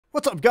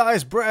What's up,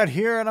 guys? Brad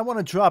here, and I want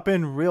to drop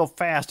in real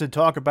fast and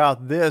talk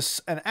about this,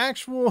 an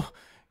actual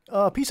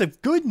piece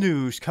of good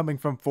news coming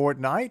from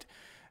Fortnite.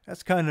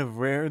 That's kind of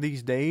rare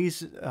these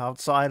days,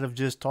 outside of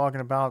just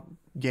talking about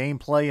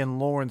gameplay and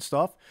lore and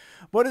stuff.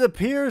 But it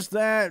appears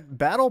that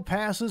battle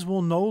passes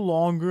will no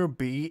longer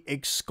be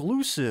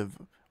exclusive,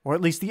 or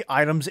at least the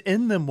items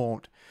in them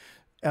won't.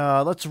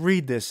 Let's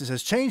read this. It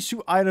says, change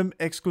to item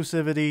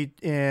exclusivity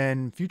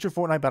in future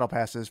Fortnite battle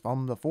passes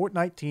from the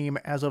Fortnite team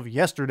as of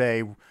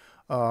yesterday,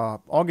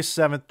 August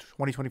 7th,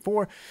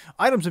 2024.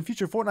 Items in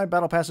future Fortnite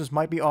battle passes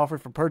might be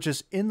offered for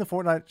purchase in the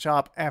Fortnite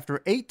shop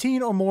after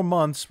 18 or more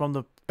months from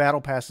the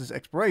battle pass's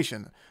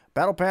expiration.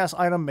 Battle pass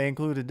item may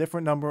include a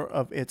different number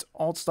of its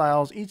alt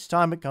styles each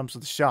time it comes to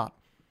the shop.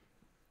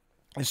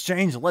 This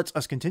change lets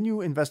us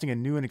continue investing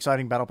in new and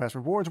exciting Battle Pass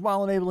rewards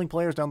while enabling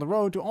players down the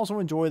road to also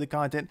enjoy the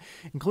content,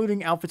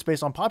 including outfits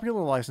based on popular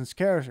licensed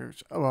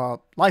characters.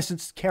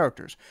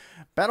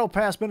 Battle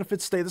Pass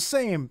benefits stay the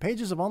same.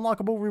 Pages of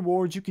unlockable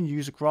rewards you can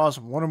use across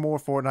one or more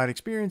Fortnite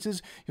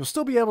experiences. You'll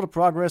still be able to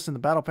progress in the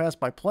Battle Pass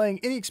by playing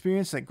any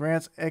experience that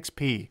grants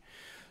XP.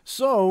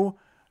 So,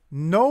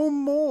 no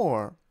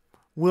more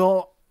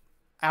will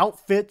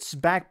outfits,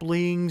 back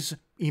blings,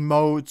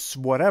 emotes,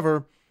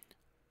 whatever.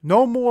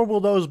 No more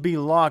will those be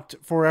locked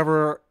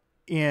forever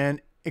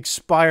in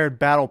expired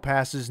battle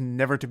passes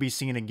never to be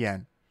seen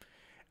again.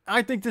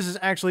 I think this is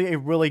actually a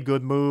really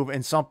good move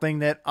and something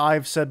that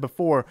I've said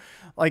before.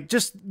 Like,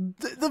 just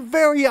the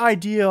very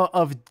idea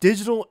of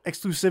digital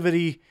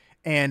exclusivity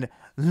and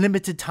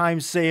limited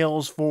time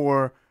sales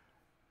for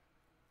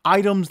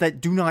items that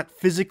do not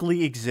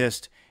physically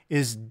exist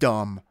is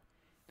dumb.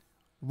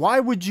 Why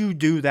would you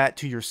do that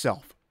to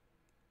yourself?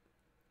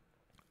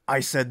 I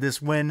said this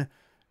when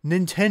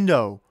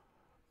Nintendo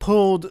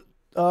pulled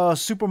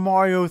Super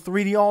Mario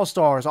 3D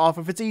All-Stars off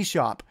of its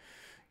eShop.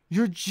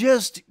 You're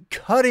just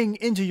cutting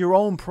into your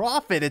own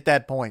profit at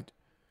that point.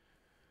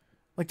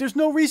 Like, there's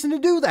no reason to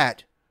do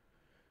that.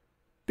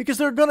 Because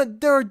there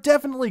are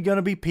definitely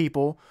gonna be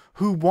people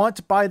who want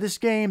to buy this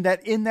game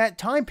that in that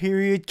time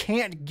period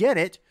can't get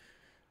it,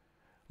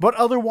 but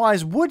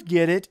otherwise would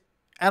get it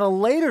at a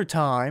later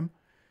time.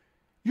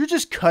 You're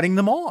just cutting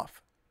them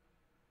off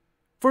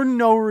for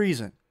no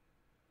reason.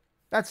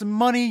 That's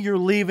money you're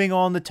leaving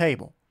on the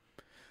table.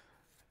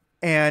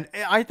 And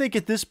I think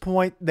at this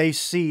point they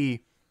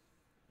see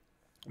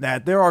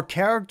that there are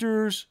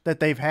characters that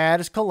they've had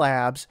as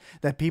collabs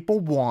that people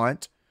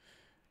want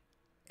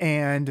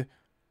and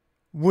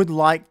would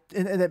like,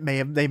 and that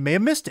they may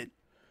have missed it.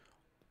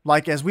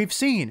 Like, as we've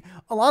seen,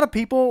 a lot of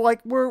people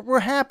were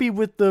happy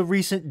with the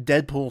recent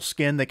Deadpool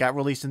skin that got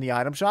released in the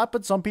item shop,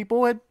 but some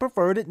people had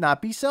preferred it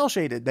not be cel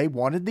shaded. They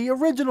wanted the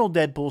original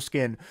Deadpool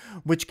skin,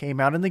 which came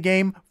out in the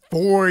game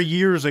 4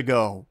 years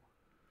ago.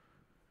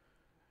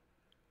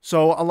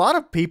 So a lot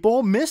of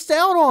people missed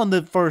out on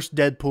the first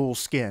Deadpool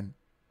skin.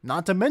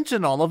 Not to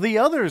mention all of the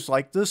others,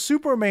 like the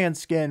Superman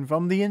skin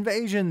from the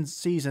Invasion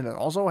season. It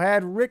also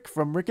had Rick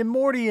from Rick and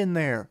Morty in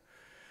there.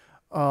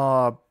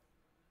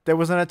 There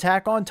was an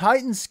Attack on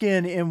Titan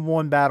skin in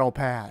one battle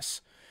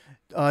pass.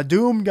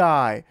 Doom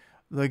guy.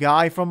 The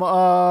guy from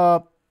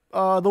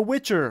The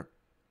Witcher.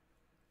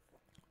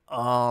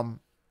 Gwenpool,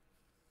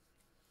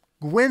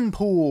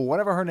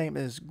 whatever her name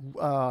is.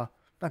 Not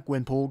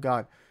Gwenpool,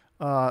 God.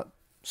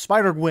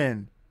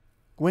 Spider-Gwen.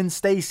 Gwen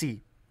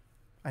Stacy.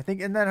 I think,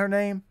 isn't that her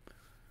name?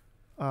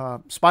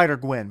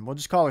 Spider-Gwen. We'll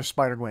just call her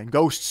Spider-Gwen.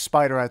 Ghost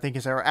Spider, I think,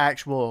 is her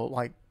actual,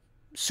 like,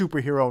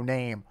 superhero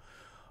name.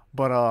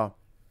 But,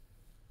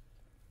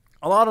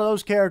 a lot of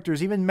those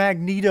characters, even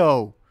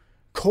Magneto,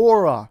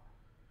 Korra,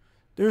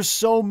 there's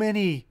so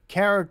many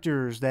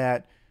characters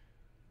that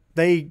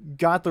they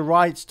got the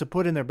rights to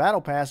put in their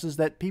battle passes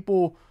that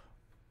people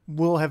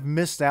will have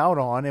missed out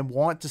on and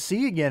want to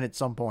see again at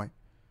some point.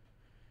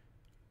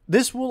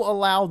 This will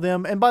allow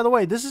them, and by the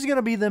way, this is going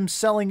to be them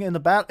selling in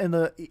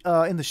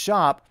the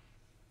shop,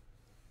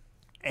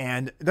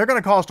 and they're going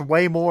to cost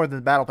way more than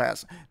the battle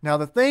pass. Now,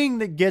 the thing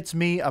that gets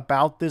me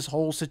about this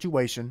whole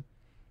situation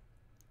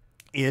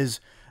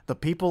is the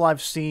people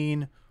I've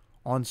seen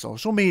on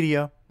social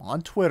media,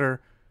 on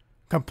Twitter,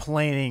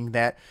 complaining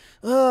that,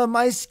 oh,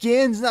 my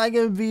skin's not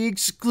going to be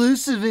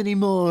exclusive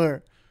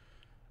anymore.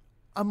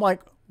 I'm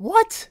like,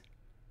 what?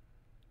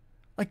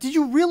 Like, did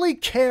you really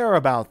care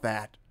about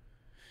that?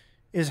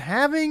 Is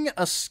having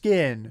a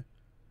skin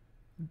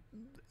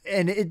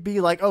and it be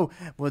like, oh,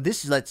 well,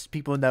 this lets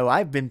people know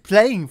I've been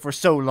playing for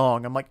so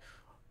long. I'm like,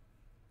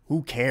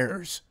 who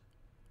cares?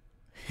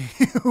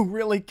 Who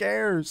really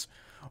cares?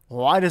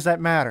 Why does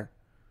that matter?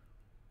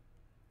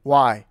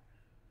 Why?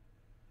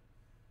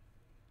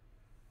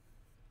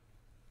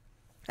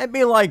 That'd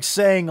be like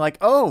saying, like,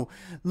 oh,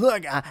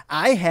 look,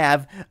 I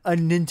have a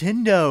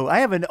Nintendo. I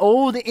have an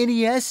old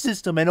NES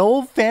system, an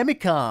old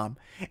Famicom,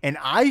 and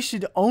I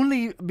should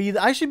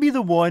be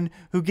the one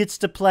who gets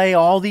to play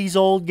all these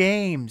old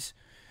games.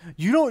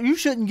 You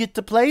shouldn't get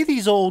to play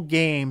these old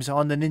games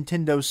on the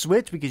Nintendo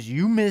Switch because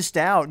you missed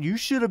out. You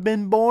should have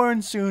been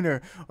born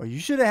sooner, or you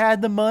should have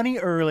had the money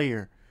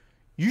earlier.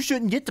 You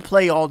shouldn't get to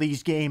play all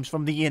these games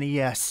from the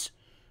NES.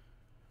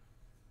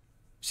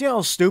 See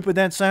how stupid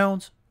that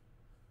sounds?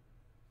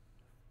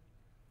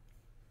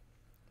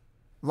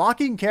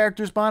 Locking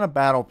characters behind a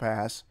battle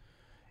pass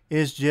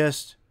is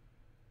just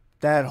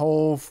that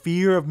whole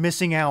fear of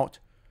missing out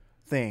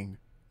thing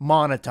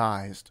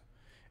monetized.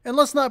 And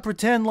let's not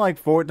pretend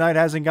like Fortnite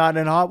hasn't gotten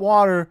in hot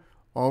water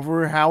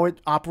over how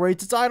it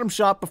operates its item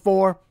shop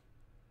before.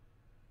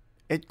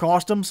 It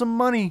cost them some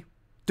money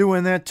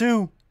doing that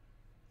too.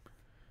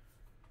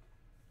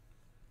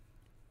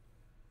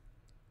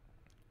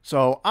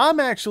 So I'm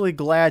actually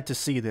glad to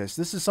see this.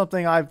 This is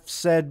something I've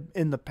said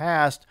in the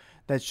past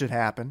that should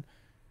happen.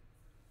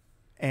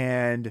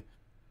 And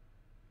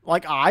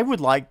like, I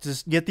would like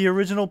to get the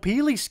original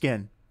Peely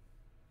skin.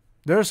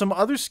 There are some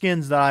other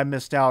skins that I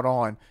missed out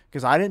on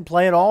because I didn't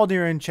play it all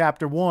during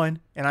Chapter 1,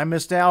 and I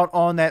missed out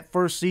on that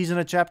first season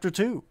of Chapter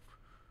 2.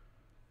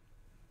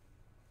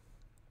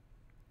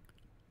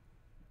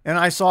 And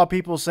I saw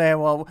people saying,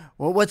 well,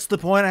 what's the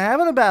point of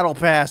having a battle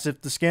pass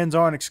if the skins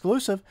aren't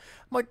exclusive?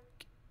 I'm like,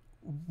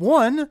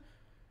 one,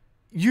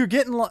 you're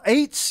getting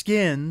 8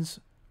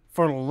 skins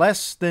for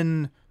less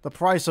than the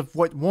price of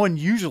what one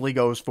usually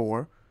goes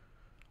for.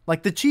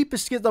 Like, the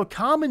cheapest skins, the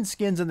common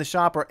skins in the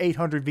shop are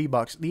 800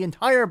 V-Bucks. The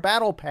entire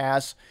battle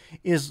pass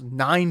is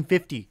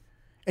 950.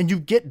 And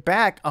you get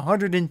back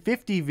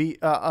 150 you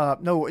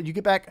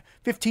get back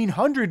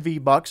 1500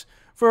 V-Bucks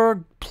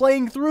for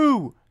playing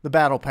through the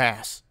battle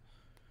pass.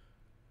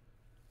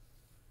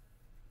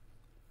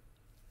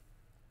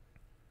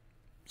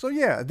 So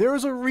yeah, there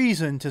is a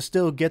reason to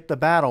still get the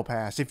battle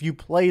pass if you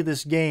play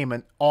this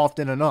game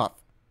often enough.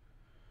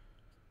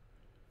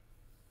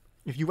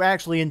 If you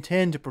actually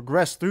intend to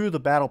progress through the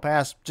battle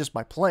pass just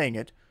by playing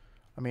it.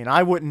 I mean,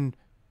 I wouldn't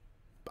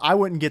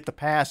get the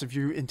pass if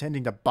you're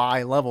intending to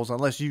buy levels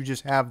unless you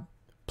just have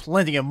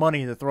plenty of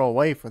money to throw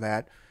away for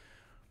that.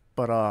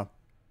 But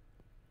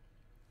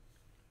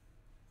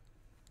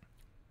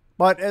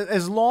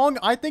as long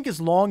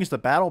as the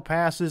battle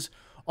passes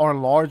are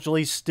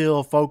largely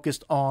still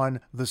focused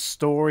on the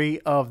story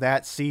of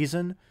that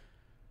season,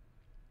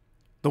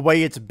 the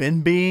way it's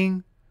been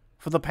being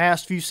for the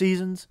past few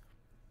seasons,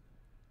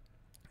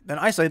 then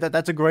I say that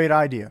that's a great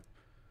idea.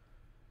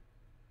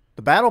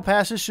 The battle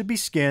passes should be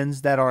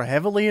skins that are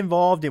heavily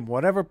involved in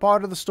whatever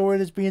part of the story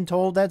that's being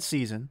told that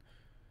season.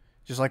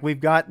 Just like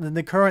we've got in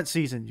the current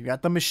season. You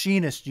got the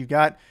Machinist. You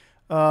got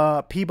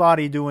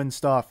Peabody doing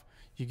stuff.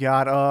 You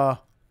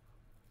got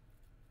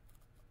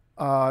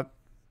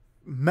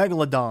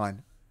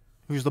Megalodon,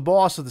 who's the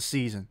boss of the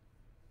season.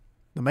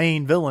 The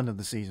main villain of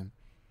the season.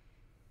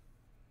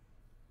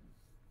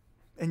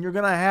 And you're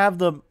going to have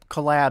the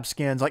collab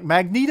skins. Like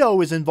Magneto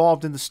is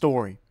involved in the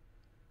story.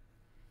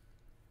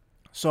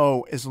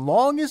 So as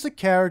long as the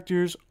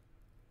characters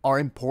are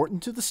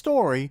important to the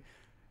story,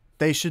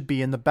 they should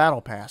be in the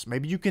battle pass.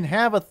 Maybe you can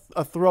have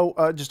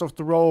just a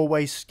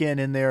throwaway skin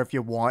in there if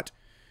you want.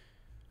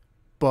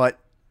 But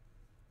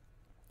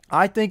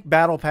I think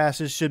battle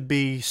passes should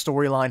be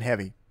storyline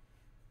heavy.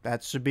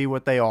 That should be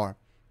what they are.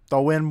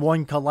 Throw in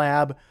one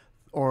collab,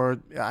 or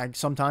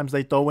sometimes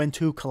they throw in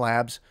 2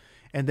 collabs,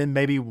 and then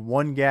maybe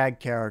one gag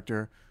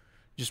character,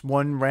 just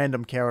one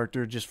random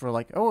character, just for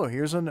like, oh,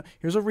 here's a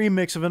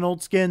remix of an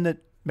old skin that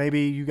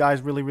maybe you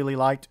guys really, really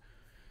liked.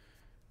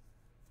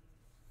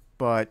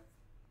 But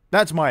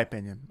that's my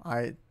opinion.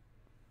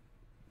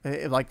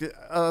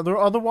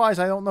 Otherwise,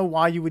 I don't know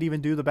why you would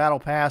even do the battle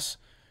pass.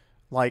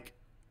 Like,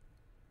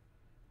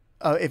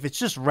 if it's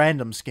just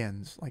random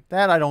skins like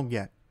that, I don't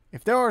get.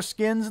 If there are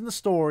skins in the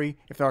story,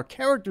 if there are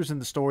characters in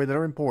the story that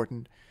are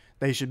important,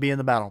 they should be in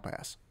the battle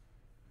pass.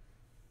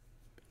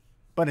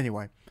 But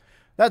anyway,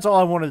 that's all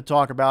I wanted to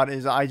talk about.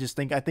 Is I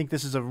think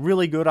this is a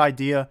really good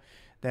idea.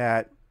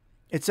 That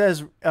it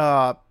says,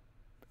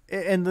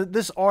 and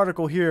this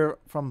article here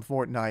from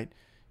Fortnite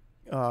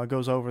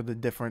goes over the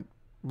different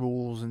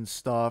rules and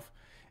stuff.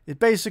 It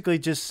basically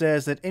just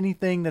says that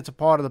anything that's a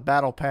part of the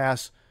battle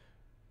pass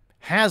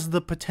has the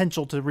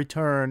potential to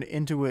return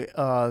into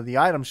the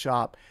item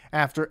shop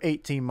after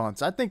 18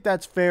 months. I think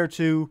that's fair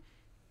too.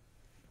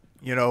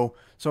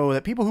 So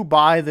that people who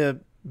buy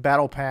the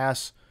battle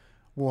pass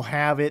will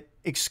have it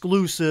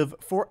exclusive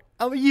for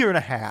a year and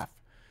a half.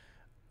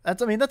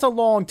 That's a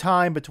long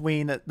time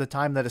between the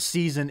time that a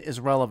season is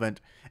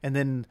relevant and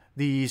then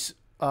these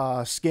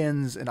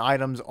skins and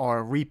items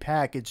are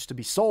repackaged to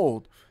be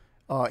sold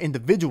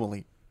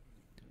individually.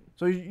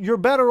 So you're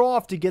better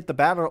off to get the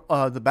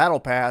battle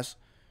pass,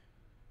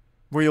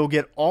 where you'll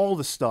get all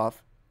the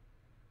stuff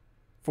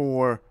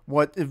for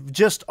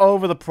just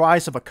over the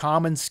price of a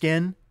common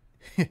skin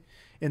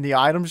in the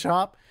item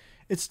shop.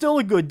 It's still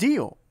a good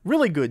deal.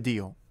 Really good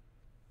deal.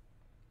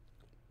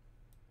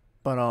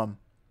 But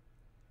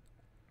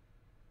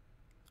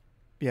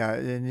yeah,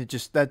 and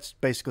that's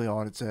basically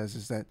all it says,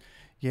 is that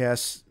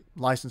yes,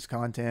 licensed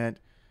content,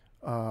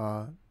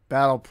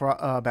 battle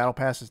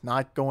pass is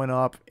not going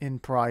up in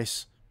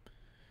price.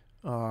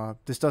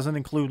 This doesn't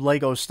include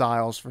Lego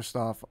styles for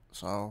stuff,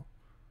 so.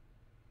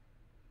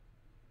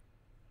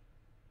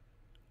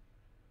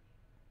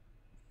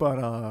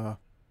 But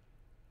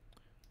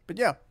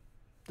yeah,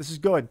 this is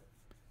good.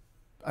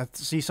 I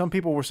see some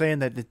people were saying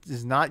that it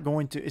is not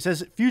going to. It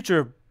says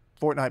future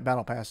Fortnite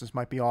battle passes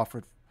might be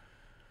offered,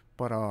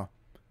 but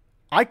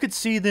I could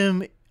see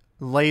them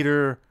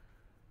later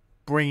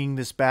bringing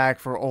this back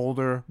for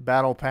older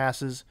battle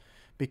passes,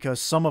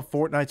 because some of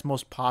Fortnite's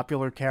most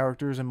popular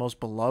characters and most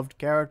beloved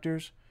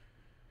characters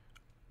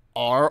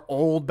are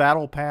old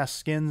battle pass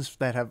skins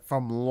that have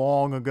from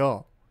long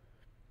ago.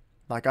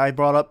 Like I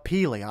brought up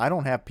Peely. I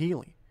don't have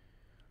Peely.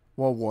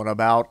 Well, what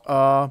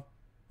about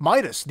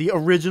Midas, the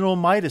original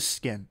Midas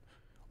skin,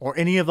 or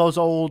any of those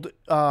old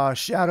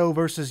Shadow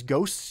versus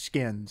Ghost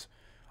skins?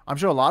 I'm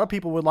sure a lot of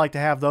people would like to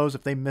have those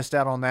if they missed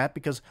out on that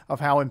because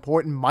of how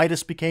important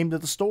Midas became to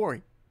the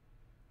story.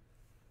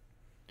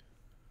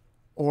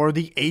 Or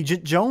the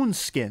Agent Jones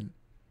skin.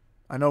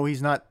 I know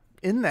he's not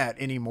in that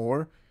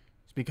anymore.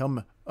 He's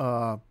become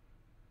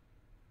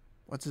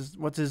what's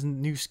his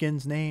new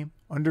skin's name?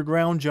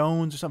 Underground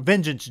Jones or something?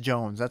 Vengeance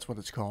Jones, that's what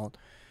it's called.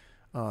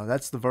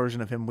 That's the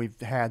version of him we've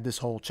had this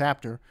whole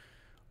chapter.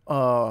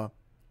 Dr.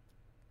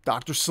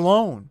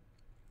 Sloan,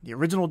 the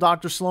original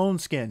Dr. Sloan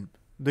skin,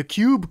 the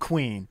Cube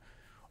Queen,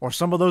 or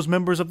some of those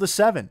members of the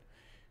Seven,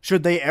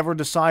 should they ever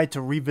decide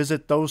to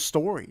revisit those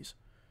stories.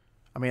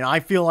 I mean, I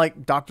feel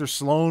like Dr.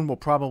 Sloan will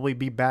probably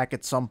be back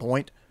at some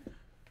point.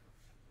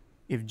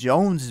 If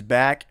Jones is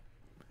back,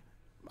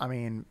 I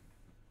mean...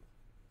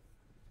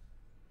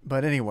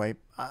 But anyway,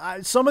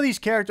 some of these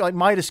characters, like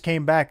Midas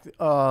came back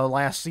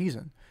last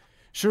season.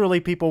 Surely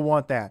people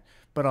want that.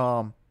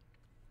 But,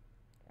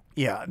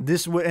 yeah,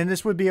 this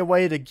would be a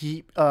way to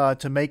keep,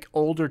 to make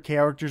older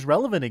characters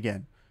relevant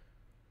again.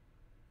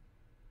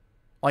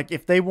 Like,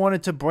 if they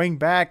wanted to bring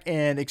back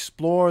and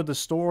explore the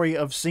story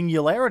of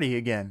Singularity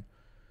again.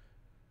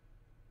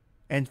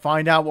 And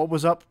find out what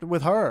was up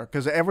with her.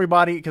 Because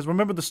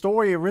remember, the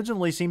story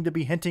originally seemed to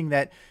be hinting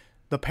that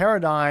the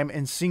Paradigm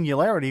and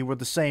Singularity were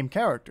the same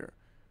character,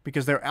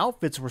 because their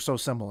outfits were so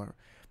similar.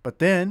 But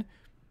then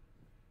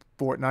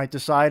Fortnite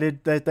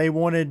decided that they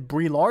wanted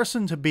Brie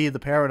Larson to be the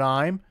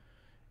Paradigm,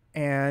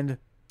 and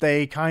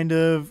they kind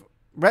of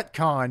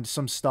retconned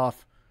some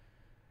stuff.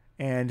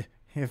 And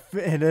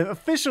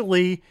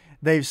officially,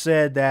 they've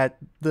said that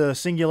the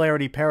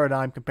Singularity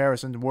Paradigm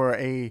comparisons were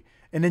an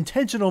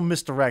intentional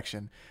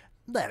misdirection.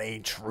 That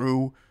ain't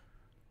true.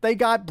 They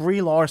got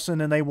Brie Larson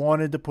and they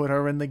wanted to put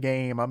her in the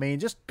game. I mean,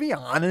 just be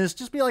honest.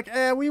 Just be like,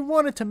 we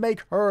wanted to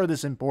make her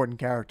this important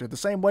character. The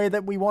same way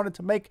that we wanted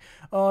to make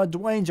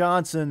Dwayne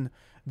Johnson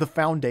the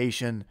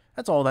Foundation.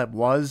 That's all that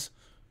was.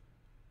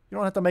 You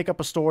don't have to make up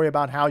a story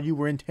about how you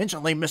were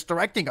intentionally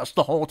misdirecting us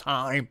the whole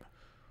time.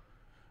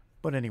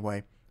 But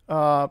anyway,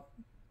 so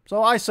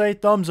I say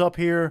thumbs up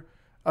here.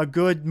 A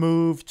good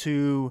move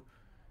to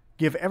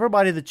give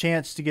everybody the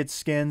chance to get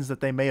skins that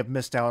they may have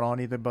missed out on,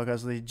 either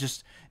because they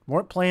just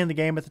weren't playing the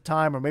game at the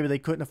time, or maybe they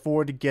couldn't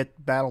afford to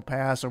get Battle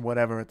Pass or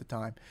whatever at the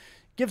time.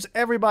 Gives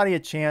everybody a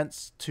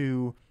chance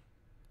to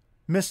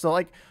miss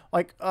the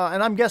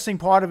and I'm guessing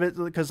part of it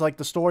because like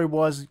the story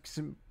was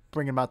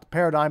bringing about the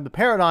Paradigm. The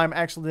Paradigm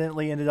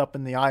accidentally ended up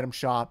in the item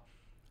shop,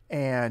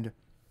 and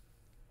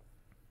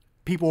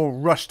people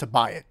rushed to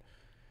buy it.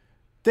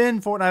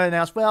 Then Fortnite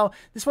announced, well,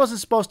 this wasn't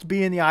supposed to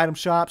be in the item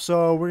shop,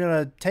 so we're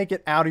going to take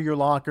it out of your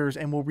lockers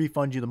and we'll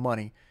refund you the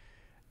money.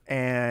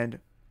 And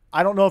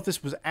I don't know if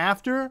this was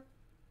after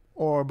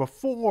or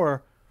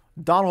before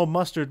Donald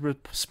Mustard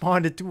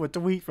responded to a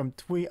tweet from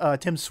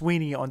Tim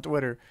Sweeney on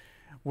Twitter,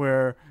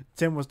 where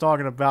Tim was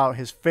talking about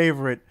his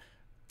favorite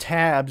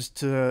tabs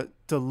to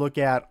look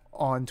at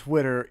on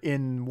Twitter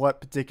in what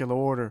particular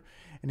order.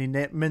 And he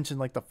mentioned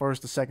like the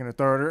first, the second, or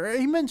third, or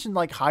he mentioned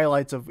like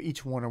highlights of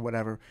each one or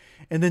whatever.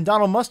 And then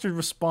Donald Mustard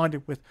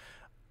responded with,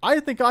 I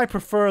think I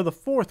prefer the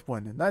fourth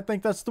one, and I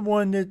think that's the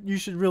one that you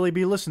should really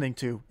be listening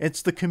to.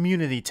 It's the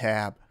community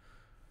tab.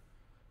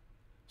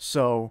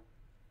 So,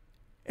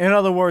 in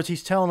other words,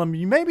 he's telling them,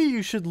 maybe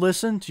you should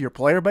listen to your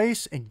player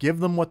base and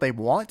give them what they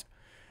want.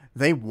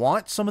 They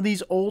want some of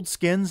these old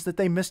skins that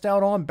they missed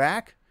out on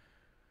back.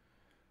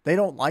 They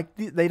don't like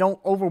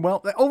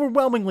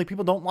overwhelmingly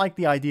people don't like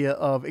the idea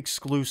of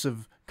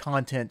exclusive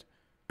content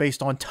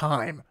based on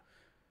time.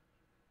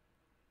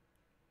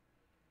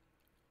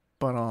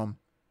 But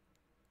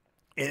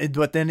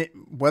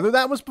whether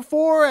that was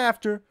before or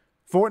after,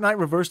 Fortnite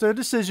reversed their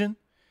decision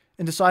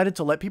and decided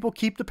to let people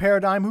keep the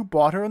Paradigm who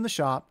bought her in the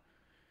shop.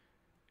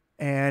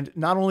 And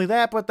not only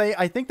that, but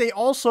I think they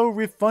also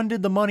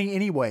refunded the money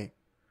anyway.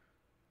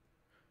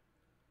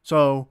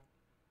 So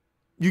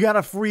you got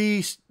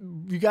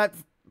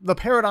the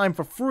Paradigm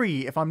for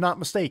free, if I'm not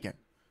mistaken.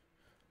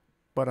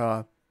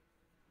 But,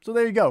 so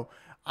there you go.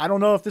 I don't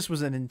know if this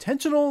was an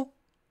intentional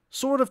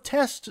sort of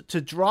test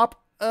to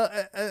drop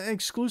an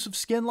exclusive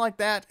skin like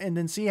that and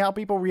then see how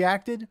people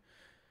reacted.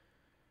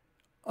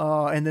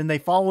 And then they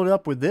followed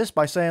up with this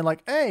by saying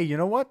like, hey, you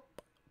know what?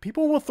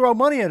 People will throw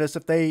money at us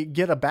if they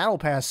get a Battle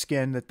Pass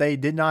skin that they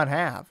did not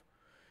have.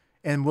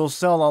 And we'll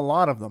sell a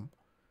lot of them.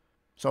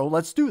 So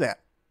let's do that.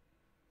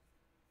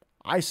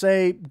 I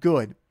say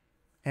good.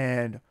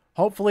 And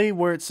hopefully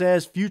where it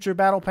says future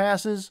Battle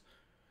Passes,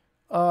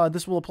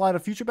 This will apply to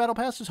future battle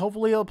passes.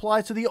 Hopefully, it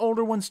applies to the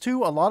older ones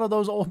too. A lot of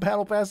those old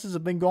battle passes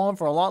have been gone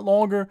for a lot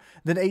longer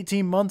than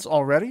 18 months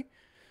already.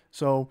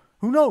 So,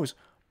 who knows?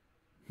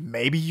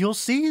 Maybe you'll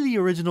see the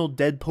original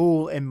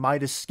Deadpool and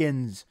Midas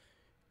skins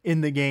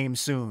in the game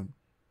soon.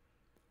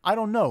 I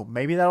don't know.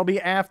 Maybe that'll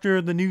be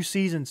after the new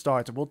season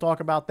starts. And we'll talk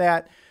about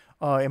that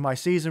in my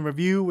season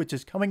review, which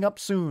is coming up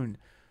soon.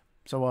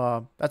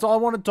 So that's all I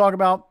wanted to talk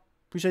about.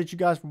 Appreciate you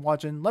guys for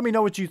watching. Let me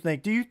know what you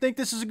think. Do you think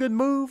this is a good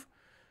move?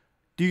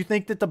 Do you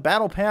think that the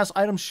Battle Pass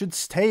items should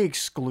stay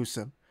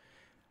exclusive?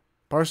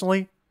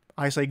 Personally,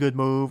 I say good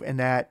move, and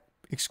that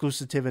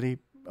exclusivity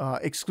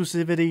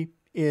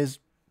is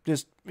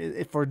just,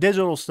 for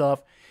digital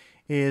stuff,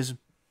 is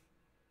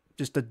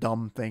just a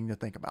dumb thing to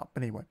think about.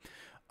 But anyway,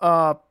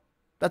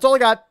 that's all I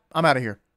got. I'm out of here.